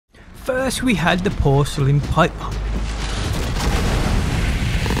first we had the porcelain pipe bomb.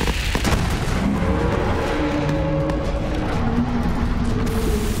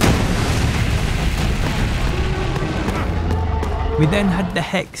 We then had the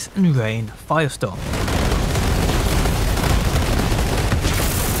Hex and Rain Firestorm.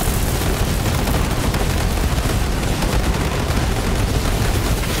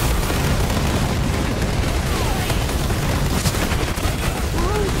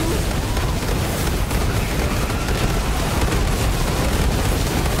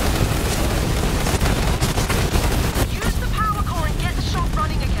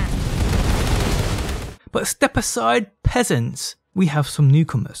 But step aside, peasants, we have some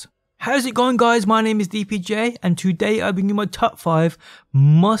newcomers. How's it going, guys? My name is DPJ and today I bring you my top 5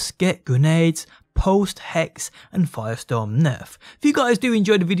 must get grenades post Hex and Firestorm nerf. If you guys do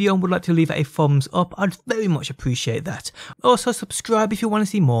enjoy the video and would like to leave it a thumbs up, I'd very much appreciate that. Also subscribe if you want to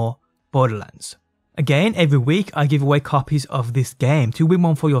see more Borderlands. Again, every week I give away copies of this game. To win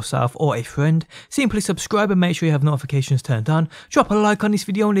one for yourself or a friend, simply subscribe and make sure you have notifications turned on. Drop a like on this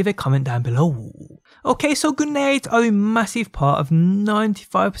video and leave a comment down below. Okay, so grenades are a massive part of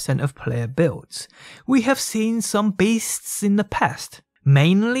 95% of player builds. We have seen some beasts in the past,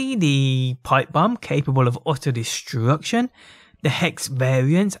 mainly the pipe bomb capable of utter destruction, the Hex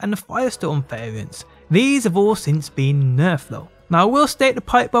variants and the Firestorm variants. These have all since been nerfed though. Now I will state the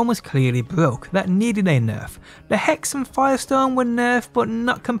pipe bomb was clearly broke, that needed a nerf. The Hex and Firestorm were nerfed but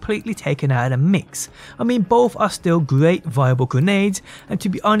not completely taken out of the mix. I mean, both are still great viable grenades and to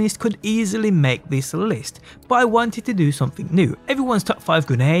be honest could easily make this list, but I wanted to do something new. Everyone's top 5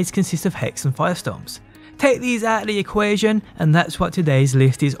 grenades consist of Hex and Firestorms. Take these out of the equation and that's what today's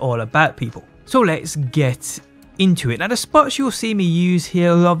list is all about, people. So let's get into it. Now the spots you'll see me use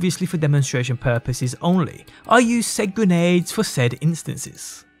here are obviously for demonstration purposes only. I use said grenades for said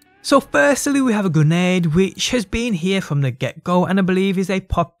instances. So firstly we have a grenade which has been here from the get-go and I believe is a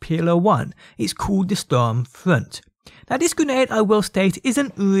popular one. It's called the Storm Front. Now this grenade, I will state,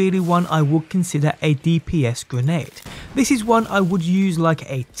 isn't really one I would consider a DPS grenade. This is one I would use like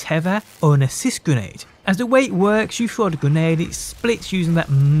a tether or an assist grenade. As the way it works, you throw the grenade, it splits using that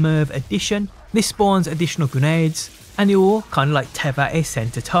Nerf addition. This spawns additional grenades and they all kind of like tether a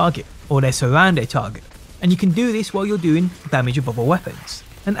center target or they surround a target. And you can do this while you're doing damage of other weapons.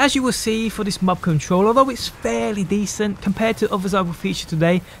 And as you will see for this mob control, although it's fairly decent compared to others I will feature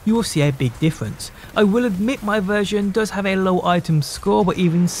today, you will see a big difference. I will admit my version does have a low item score, but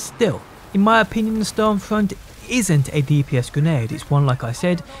even still, in my opinion the Stormfront isn't a DPS grenade. It's one, like I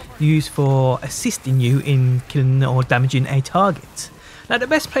said, used for assisting you in killing or damaging a target. Now the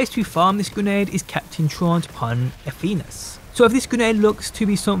best place to farm this grenade is Captain Tron's Pond Athenas. So if this grenade looks to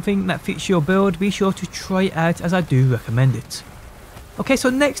be something that fits your build, be sure to try it out as I do recommend it. Okay, so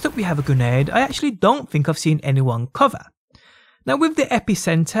next up we have a grenade I actually don't think I've seen anyone cover. Now with the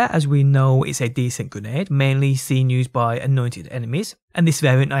epicenter, as we know, it's a decent grenade, mainly seen used by anointed enemies, and this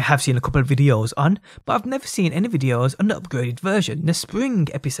variant I have seen a couple of videos on, but I've never seen any videos on the upgraded version, the spring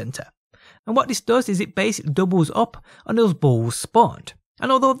epicenter. And what this does is it basically doubles up on those balls spawned.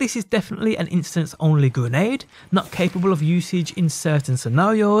 And although this is definitely an instance only grenade, not capable of usage in certain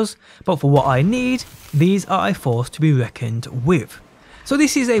scenarios, but for what I need, these are a force to be reckoned with. So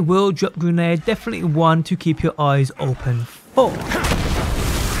this is a world drop grenade, definitely one to keep your eyes open for.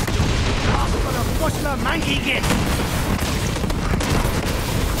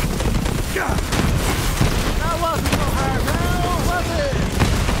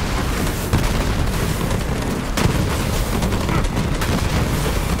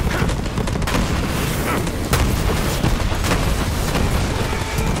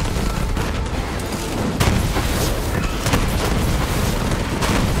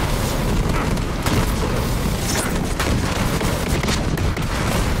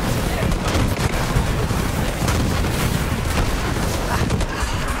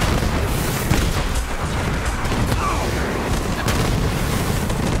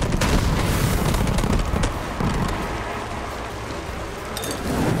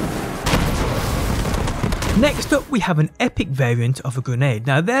 Next up we have an epic variant of a grenade.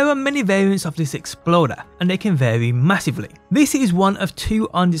 Now there are many variants of this exploder and they can vary massively. This is one of 2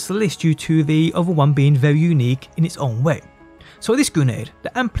 on this list due to the other one being very unique in its own way. So this grenade,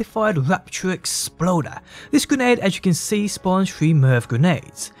 the Amplified Rapture Exploder. This grenade, as you can see, spawns 3 Nerf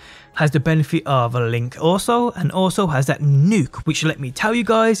grenades. Has the benefit of a link also, and also has that nuke, which let me tell you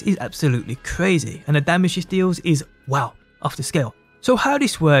guys is absolutely crazy, and the damage it deals is, wow, off the scale. So how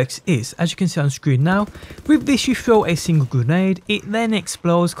this works is, as you can see on screen now, with this you throw a single grenade, it then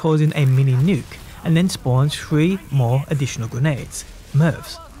explodes causing a mini nuke, and then spawns 3 more additional grenades,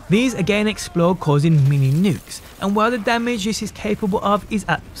 Nerfs. These again explode, causing mini nukes, and while the damage this is capable of is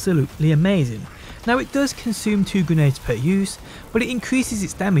absolutely amazing. Now it does consume 2 grenades per use, but it increases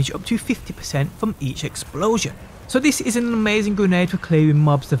its damage up to 50% from each explosion. So this is an amazing grenade for clearing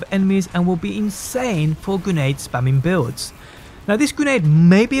mobs of enemies and will be insane for grenade spamming builds. Now this grenade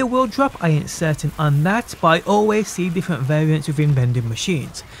may be a world drop, I ain't certain on that, but I always see different variants within vending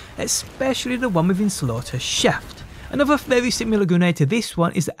machines, especially the one within Slaughter Shaft. Another very similar grenade to this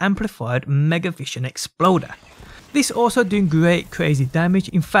one is the amplified Mega Vision Exploder. This also doing great crazy damage,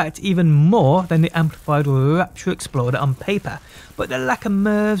 in fact even more than the amplified Rapture Exploder on paper, but the lack of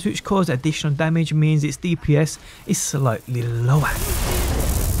nerves which cause additional damage means its DPS is slightly lower.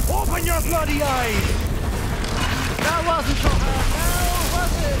 Open your bloody eyes! That wasn't so hard, now,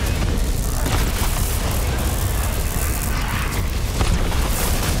 was it?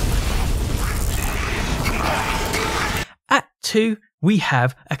 At 2, we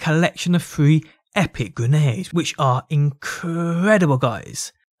have a collection of 3 epic grenades, which are incredible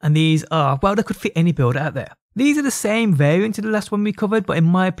guys. And these are, well, they could fit any build out there. These are the same variant to the last one we covered, but in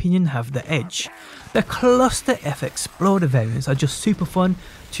my opinion have the edge. The Cluster F Exploder variants are just super fun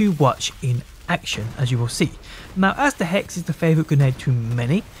to watch in action, as you will see. Now as the Hex is the favourite grenade to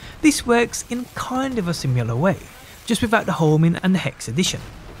many, this works in kind of a similar way, just without the homing and the Hex addition.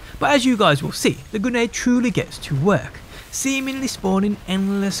 But as you guys will see, the grenade truly gets to work, seemingly spawning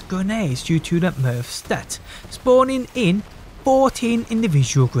endless grenades due to that Nerf stat, spawning in 14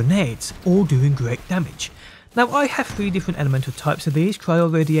 individual grenades, all doing great damage. Now I have 3 different elemental types of these,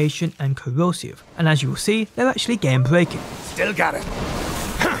 Cryo, Radiation and Corrosive, and as you will see, they're actually game breaking. Still got it.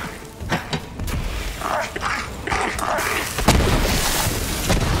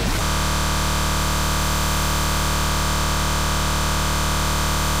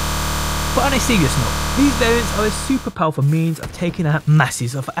 But on a serious note, these variants are a super powerful means of taking out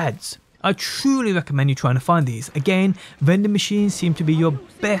masses of ads. I truly recommend you trying to find these. Again, vending machines seem to be your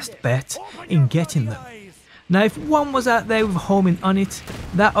best bet in getting them. Now if one was out there with homing on it,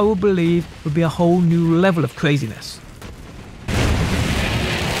 that I would believe would be a whole new level of craziness.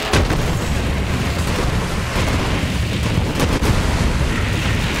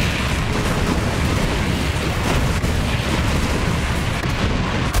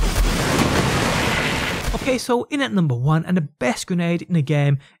 Okay, so in at number 1, and the best grenade in the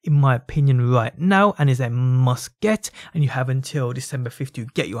game in my opinion right now, and is a must get, and you have until December 5th to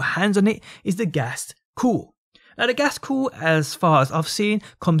get your hands on it, is the Gas Cool. Now the Gas Cool, as far as I've seen,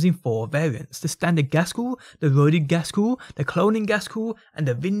 comes in 4 variants: the standard Gas Cool, the roided Gas Cool, the cloning Gas Cool, and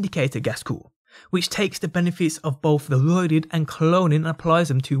the Vindicator Gas Cool, which takes the benefits of both the roided and cloning and applies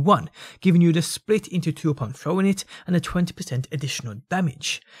them to one, giving you the split into 2 upon throwing it and a 20% additional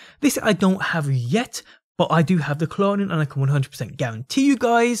damage. This I don't have yet, but I do have the cloning, and I can 100% guarantee you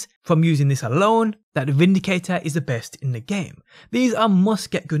guys from using this alone that the Vindicator is the best in the game. These are must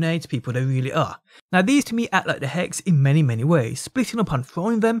get grenades, people, they really are. Now these to me act like the Hex in many ways, splitting upon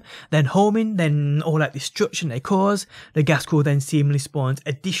throwing them, then homing, then all that destruction they cause. The Gas Cool then seemingly spawns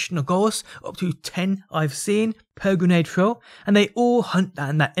additional ghosts, up to 10 I've seen per grenade throw, and they all hunt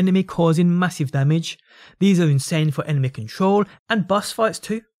down that enemy, causing massive damage. These are insane for enemy control and boss fights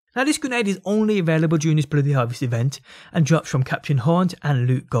too. Now this grenade is only available during this Bloody Harvest event and drops from Capturing Haunt and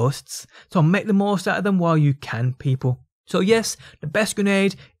Loot Ghosts, so make the most out of them while you can, people. So yes, the best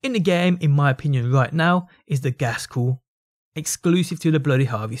grenade in the game in my opinion right now is the Gas Cool, exclusive to the Bloody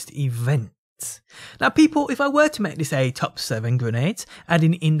Harvest event. Now people, if I were to make this a top 7 grenades,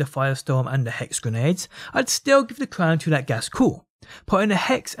 adding in the Firestorm and the Hex grenades, I'd still give the crown to that Gas Cool, putting the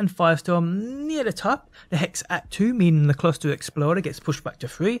Hex and Firestorm near the top, the Hex at 2, meaning the Cluster Exploder gets pushed back to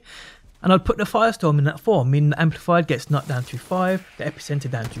 3, and I'd put the Firestorm in at 4, meaning the Amplified gets knocked down to 5, the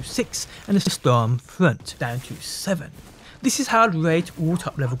Epicenter down to 6, and the Storm Front down to 7. This is how I'd rate all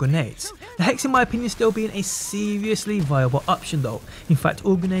top level grenades. The Hex in my opinion still being a seriously viable option though. In fact,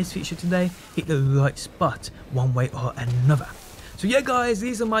 all grenades featured today hit the right spot one way or another. So yeah guys,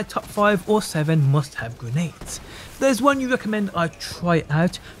 these are my top 5 or 7 must have grenades. If there's one you recommend I try it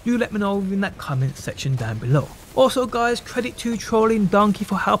out, do let me know in that comment section down below. Also guys, credit to Trolling Donkey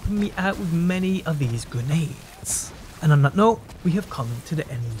for helping me out with many of these grenades. And on that note, we have come to the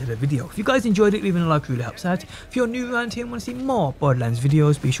end of the video. If you guys enjoyed it, leaving a like really helps out. If you're new around here and want to see more Borderlands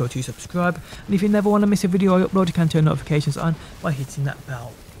videos, be sure to subscribe. And if you never want to miss a video I upload, you can turn notifications on by hitting that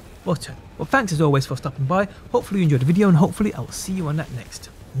bell button. Well, thanks as always for stopping by. Hopefully you enjoyed the video, and hopefully I'll see you on that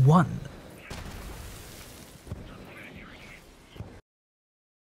next one.